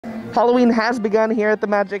Halloween has begun here at the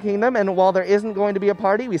Magic Kingdom, and while there isn't going to be a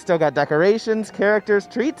party, we still got decorations, characters,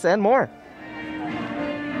 treats, and more.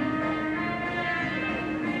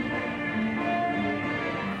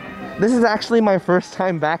 This is actually my first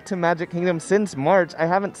time back to Magic Kingdom since March. I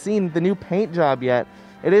haven't seen the new paint job yet.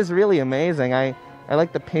 It is really amazing. I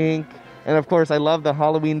like the pink, and of course I love the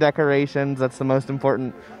Halloween decorations. That's the most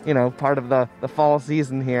important, you know, part of the fall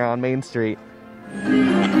season here on Main Street.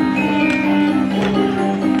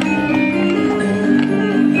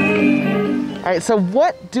 All right, so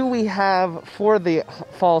what do we have for the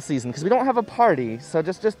fall season? Because we don't have a party, so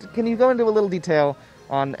just can you go into a little detail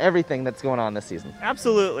on everything that's going on this season?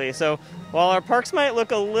 Absolutely. So while our parks might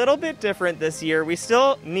look a little bit different this year, we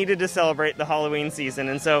still needed to celebrate the Halloween season.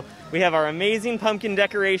 And so we have our amazing pumpkin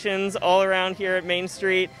decorations all around here at Main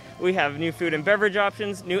Street. We have new food and beverage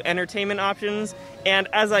options, new entertainment options. And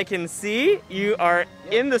as I can see, you are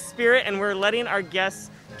in the spirit, and we're letting our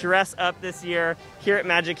guests dress up this year here at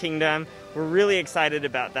Magic Kingdom. We're really excited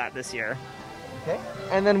about that this year. Okay.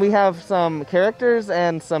 And then we have some characters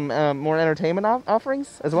and some more entertainment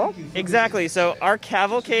offerings as well? Exactly. So our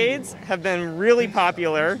cavalcades have been really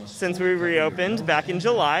popular since we reopened back in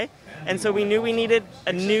July. And so we knew we needed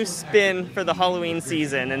a new spin for the Halloween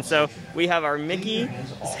season. And so we have our Mickey's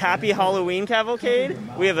Happy Halloween Cavalcade,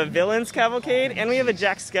 we have a Villains Cavalcade, and we have a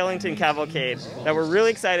Jack Skellington Cavalcade that we're really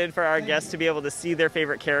excited for our guests to be able to see their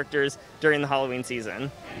favorite characters during the Halloween season.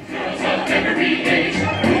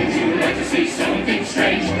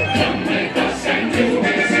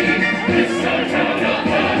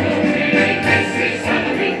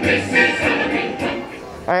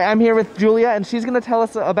 All right, I'm here with Julia, and she's going to tell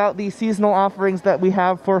us about the seasonal offerings that we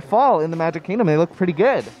have for fall in the Magic Kingdom. They look pretty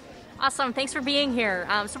good. Awesome, thanks for being here.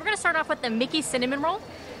 So we're going to start off with the Mickey Cinnamon Roll.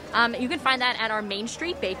 You can find that at our Main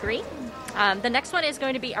Street Bakery. The next one is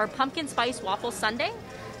going to be our Pumpkin Spice Waffle Sundae.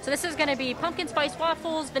 So this is going to be pumpkin spice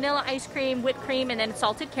waffles, vanilla ice cream, whipped cream, and then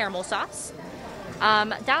salted caramel sauce.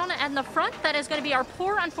 Down in the front, that is going to be our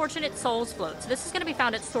Poor Unfortunate Souls float. So this is going to be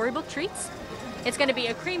found at Storybook Treats. It's going to be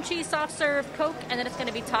a cream cheese soft serve Coke, and then it's going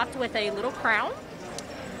to be topped with a little crown.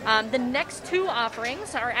 The next two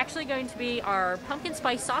offerings are actually going to be our pumpkin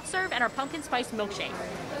spice soft serve and our pumpkin spice milkshake.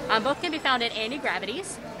 Both can be found at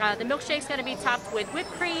Anti-Gravity's. The milkshake is going to be topped with whipped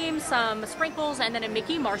cream, some sprinkles, and then a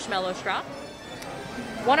Mickey marshmallow straw.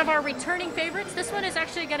 One of our returning favorites, this one is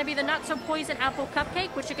actually going to be the Not So Poison Apple Cupcake,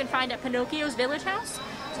 which you can find at Pinocchio's Village House.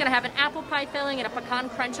 It's going to have an apple pie filling and a pecan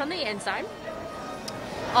crunch on the inside.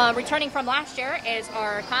 Returning from last year is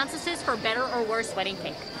our Constance's for Better or Worse Wedding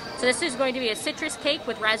Cake. So this is going to be a citrus cake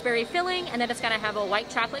with raspberry filling, and then it's going to have a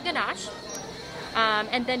white chocolate ganache.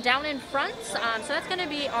 And then down in front, so that's going to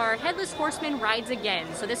be our Headless Horseman Rides Again.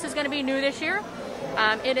 So this is going to be new this year.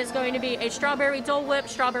 It is going to be a strawberry Dole Whip,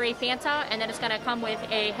 strawberry Fanta, and then it's going to come with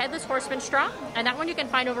a Headless Horseman straw. And that one you can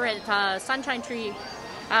find over at Sunshine Tree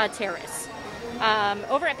Terrace.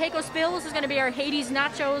 Over at Pecos Bills is going to be our Hades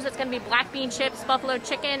Nachos. It's going to be black bean chips, buffalo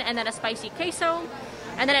chicken, and then a spicy queso.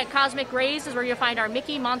 And then at Cosmic Rays is where you'll find our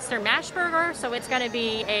Mickey Monster Mash Burger. So it's going to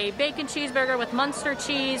be a bacon cheeseburger with Munster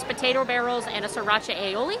cheese, potato barrels, and a sriracha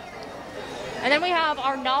aioli. And then we have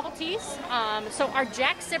our novelties. So our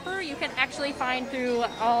Jack Sipper you can actually find through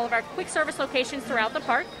all of our quick service locations throughout the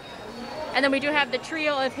park. And then we do have the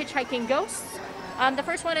trio of Hitchhiking Ghosts. The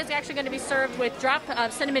first one is actually going to be served with drop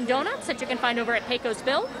of cinnamon donuts that you can find over at Pecos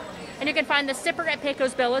Bill. And you can find the Sipper at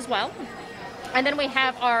Pecos Bill as well. And then we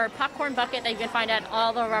have our popcorn bucket that you can find at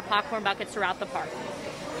all of our popcorn buckets throughout the park.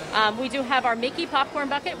 We do have our Mickey popcorn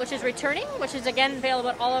bucket, which is returning, which is again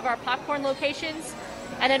available at all of our popcorn locations.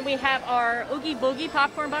 And then we have our Oogie Boogie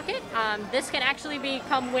popcorn bucket. This can actually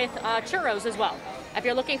come with churros as well. If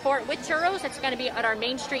you're looking for it with churros, it's going to be at our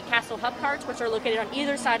Main Street Castle Hub carts, which are located on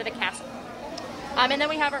either side of the castle. And then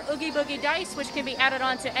we have our Oogie Boogie Dice, which can be added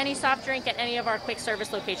on to any soft drink at any of our quick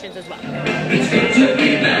service locations as well. It's good to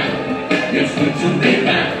be back. It's good to be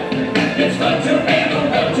back. It's fun to make a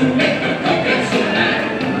world to make the pumpkin so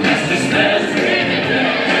mad. Yes, the smells really good,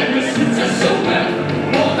 and the suits are so well.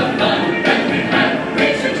 All the fun that we had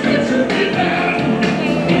makes it good to be back.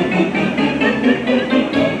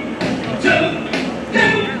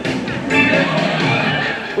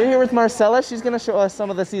 We're here with Marcella. She's going to show us some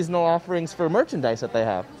of the seasonal offerings for merchandise that they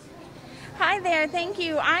have. Hi there, thank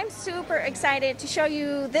you. I'm super excited to show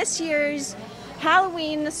you this year's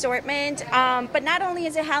Halloween assortment. But not only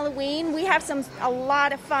is it Halloween, we have a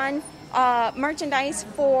lot of fun merchandise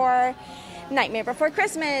for Nightmare Before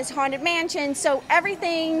Christmas, Haunted Mansion, so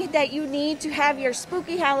everything that you need to have your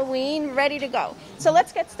spooky Halloween ready to go. So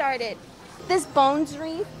let's get started. This Bones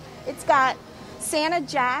wreath, it's got Santa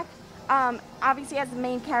Jack obviously as the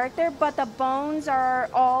main character, but the bones are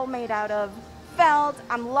all made out of felt.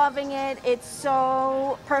 I'm loving it. It's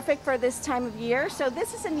so perfect for this time of year. So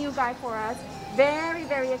this is a new guy for us. Very,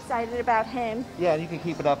 very excited about him. Yeah, and you can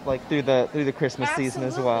keep it up like through the Christmas season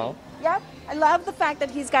as well. Yep. I love the fact that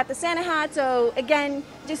he's got the Santa hat. So again,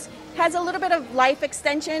 just has a little bit of life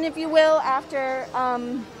extension, if you will, after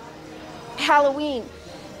Halloween.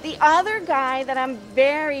 The other guy that I'm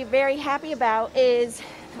very, very happy about is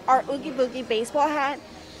our Oogie Boogie baseball hat.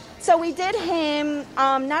 So we did him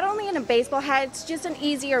not only in a baseball hat, it's just an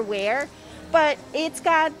easier wear, but he's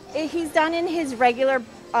done in his regular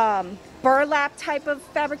burlap type of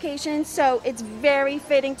fabrication, so it's very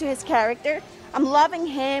fitting to his character. I'm loving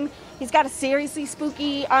him. He's got a seriously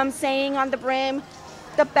spooky saying on the brim.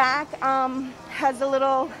 The back has a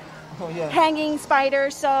little hanging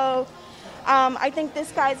spider, so I think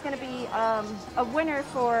this guy's going to be a winner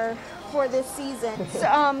for this season.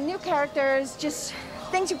 So, new characters, just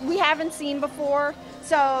things we haven't seen before.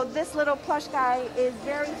 So this little plush guy is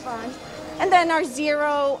very fun. And then our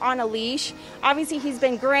Zero on a leash. Obviously he's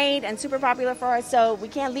been great and super popular for us, so we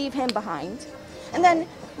can't leave him behind. And then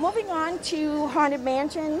moving on to Haunted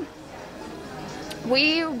Mansion,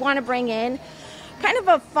 we want to bring in kind of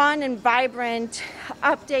a fun and vibrant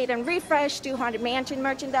update and refresh to Haunted Mansion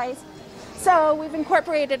merchandise. So we've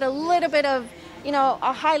incorporated a little bit of,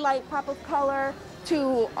 a highlight pop of color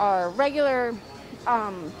to our regular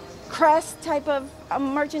crest type of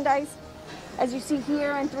merchandise, as you see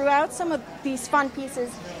here and throughout some of these fun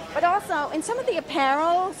pieces, but also in some of the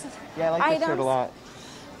apparel like this shirt a lot.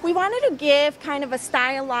 We wanted to give kind of a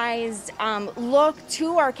stylized look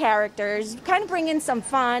to our characters, kind of bring in some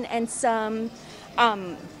fun and some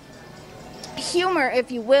humor,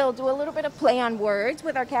 if you will, do a little bit of play on words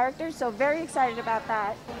with our characters, so very excited about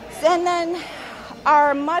that. And then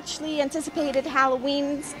our muchly anticipated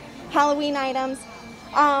Halloween items.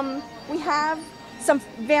 We have some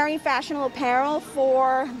very fashionable apparel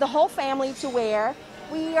for the whole family to wear.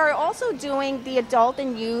 We are also doing the adult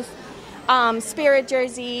and youth spirit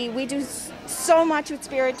jersey. We do so much with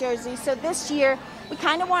spirit jersey. So this year we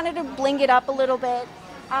kind of wanted to bling it up a little bit,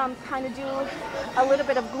 kind of do a little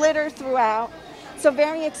bit of glitter throughout. So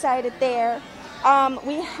very excited there.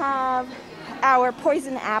 We have our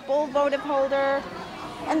poison apple votive holder,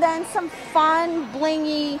 and then some fun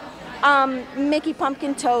blingy Mickey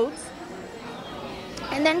pumpkin totes.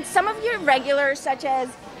 And then some of your regulars, such as,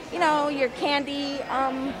 your candy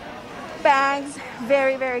bags,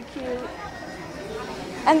 very, very cute.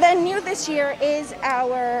 And then new this year is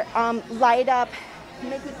our light up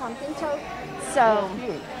Mickey pumpkin tote. So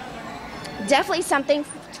definitely something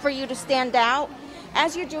for you to stand out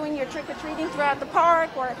as you're doing your trick-or-treating throughout the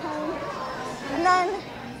park or at home. And then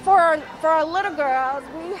for our little girls,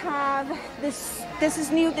 we have this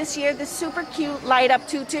is new this year, this super cute light up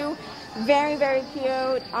tutu. Very, very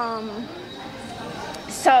cute.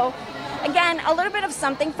 So again, a little bit of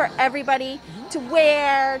something for everybody to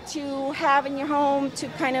wear, to have in your home, to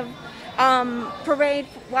kind of parade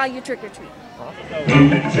while you trick-or-treat.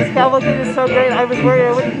 This cavalcade is so great. I was worried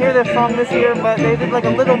I wouldn't hear this song this year, but they did like a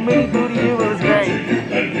little mini booty you. It was great.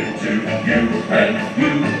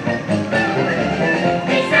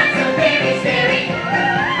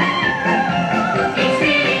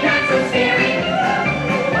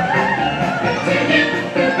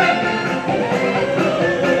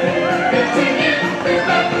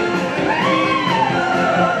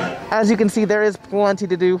 As you can see, there is plenty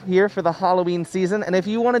to do here for the Halloween season, and if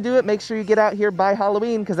you want to do it, make sure you get out here by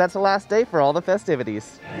Halloween, because that's the last day for all the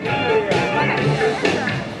festivities.